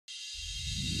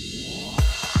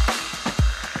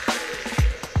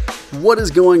What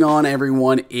is going on,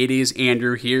 everyone? It is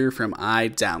Andrew here from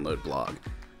iDownload Blog.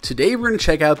 Today we're going to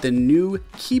check out the new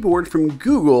keyboard from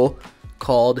Google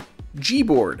called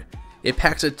Gboard. It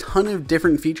packs a ton of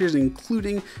different features,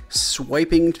 including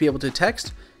swiping to be able to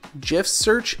text, gifs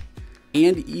search,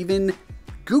 and even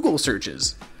Google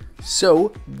searches.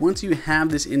 So once you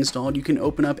have this installed, you can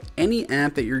open up any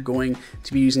app that you're going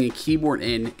to be using a keyboard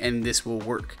in, and this will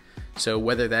work. So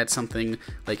whether that's something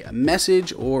like a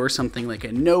message or something like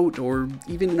a note or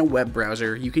even in a web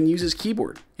browser, you can use this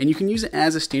keyboard. And you can use it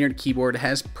as a standard keyboard. It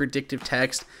has predictive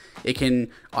text. It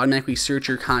can automatically search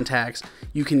your contacts.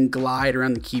 You can glide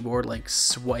around the keyboard like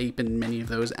swipe and many of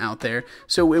those out there.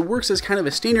 So it works as kind of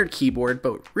a standard keyboard,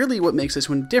 but really what makes this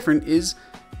one different is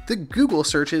the Google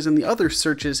searches and the other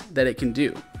searches that it can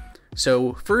do.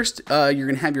 So first, you're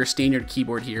going to have your standard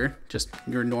keyboard here, just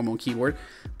your normal keyboard.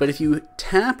 But if you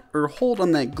tap or hold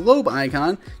on that globe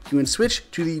icon, you can switch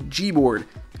to the Gboard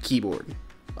keyboard.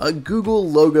 A Google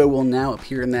logo will now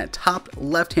appear in that top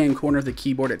left-hand corner of the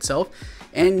keyboard itself,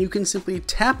 and you can simply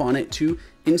tap on it to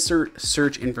insert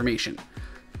search information.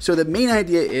 So the main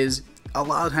idea is a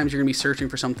lot of times you're going to be searching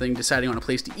for something, deciding on a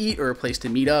place to eat or a place to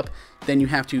meet up. Then you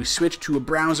have to switch to a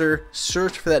browser,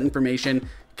 search for that information,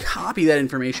 copy that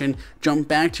information, jump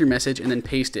back to your message, and then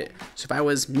paste it. So if I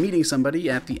was meeting somebody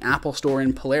at the Apple store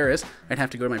in Polaris, I'd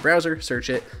have to go to my browser, search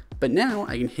it, but now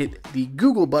I can hit the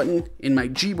Google button in my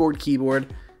Gboard keyboard.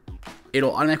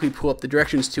 It'll automatically pull up the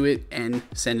directions to it and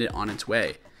send it on its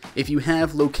way. If you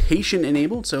have location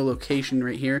enabled, so location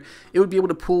right here, it would be able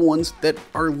to pull ones that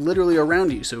are literally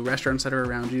around you, so restaurants that are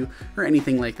around you or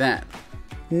anything like that.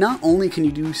 Not only can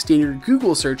you do standard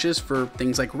Google searches for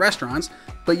things like restaurants,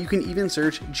 but you can even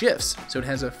search GIFs. So it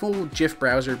has a full GIF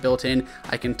browser built in.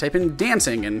 I can type in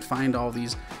dancing and find all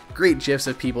these great GIFs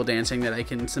of people dancing that I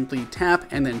can simply tap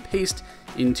and then paste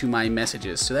into my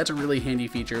messages. So that's a really handy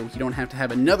feature. You don't have to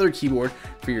have another keyboard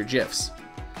for your GIFs.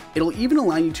 It'll even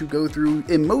allow you to go through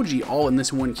emoji all in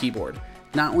this one keyboard.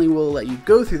 Not only will it let you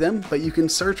go through them, but you can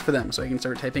search for them. So I can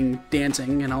start typing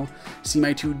dancing and I'll see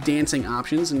my two dancing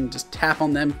options and just tap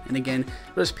on them. And again,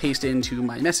 I'll just paste it into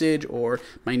my message or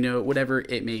my note, whatever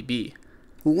it may be.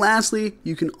 Lastly,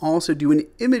 you can also do an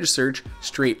image search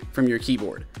straight from your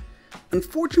keyboard.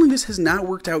 Unfortunately, this has not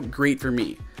worked out great for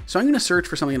me. So I'm going to search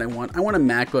for something that I want. I want a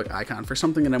MacBook icon for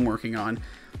something that I'm working on.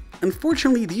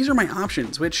 Unfortunately, these are my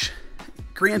options, which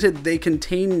granted, they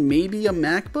contain maybe a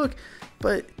MacBook,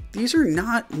 but these are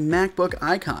not MacBook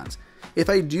icons. If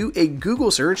I do a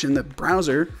Google search in the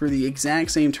browser for the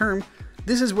exact same term,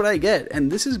 this is what I get,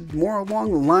 and this is more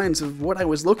along the lines of what I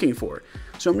was looking for.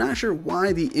 So I'm not sure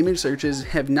why the image searches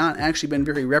have not actually been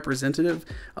very representative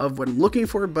of what I'm looking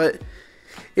for, but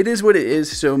it is what it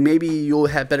is, so maybe you'll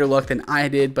have better luck than I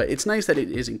did, but it's nice that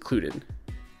it is included.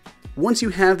 Once you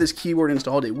have this keyboard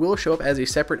installed, it will show up as a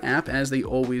separate app, as they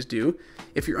always do.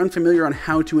 If you're unfamiliar on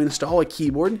how to install a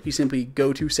keyboard, you simply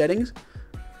go to Settings,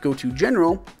 go to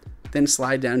General, then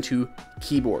slide down to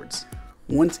Keyboards.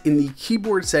 Once in the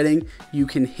keyboard setting, you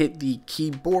can hit the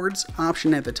Keyboards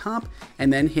option at the top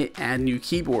and then hit Add New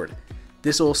Keyboard.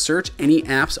 This will search any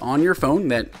apps on your phone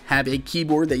that have a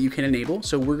keyboard that you can enable.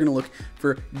 So we're going to look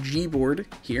for Gboard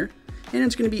here, and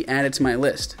it's going to be added to my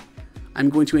list. I'm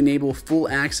going to enable full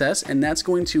access, and that's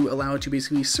going to allow it to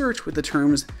basically search with the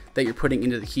terms that you're putting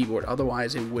into the keyboard.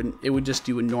 Otherwise, it would just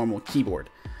do a normal keyboard.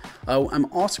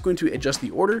 I'm also going to adjust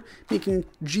the order, making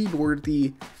Gboard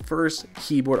the first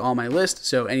keyboard on my list.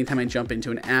 So anytime I jump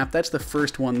into an app, that's the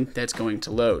first one that's going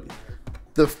to load.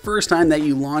 The first time that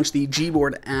you launch the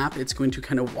Gboard app, it's going to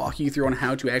kind of walk you through on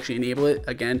how to actually enable it.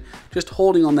 Again, just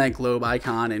holding on that globe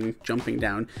icon and jumping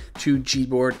down to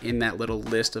Gboard in that little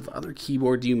list of other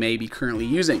keyboards you may be currently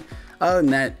using. Other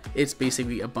than that, it's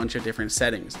basically a bunch of different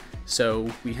settings. So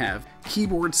we have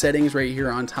keyboard settings right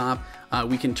here on top.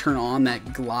 We can turn on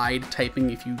that glide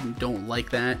typing if you don't like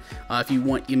that. If you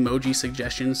want emoji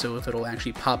suggestions, so if it'll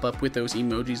actually pop up with those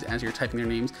emojis as you're typing their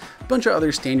names. A bunch of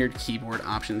other standard keyboard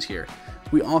options here.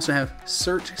 We also have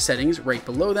search settings right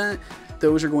below that.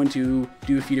 Those are going to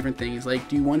do a few different things, like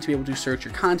do you want to be able to search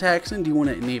your contacts, and do you want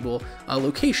to enable a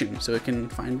location so it can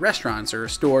find restaurants or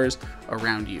stores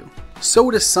around you.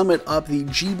 So to sum it up, the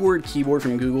Gboard keyboard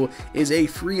from Google is a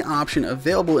free option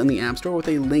available in the App Store with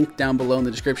a link down below in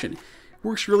the description. It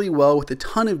works really well with a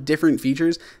ton of different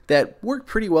features that work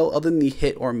pretty well other than the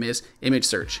hit or miss image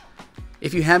search.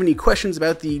 If you have any questions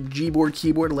about the Gboard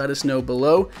keyboard, let us know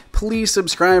below. Please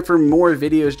subscribe for more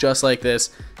videos just like this.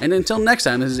 And until next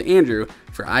time, this is Andrew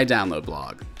for iDownload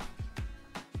Blog.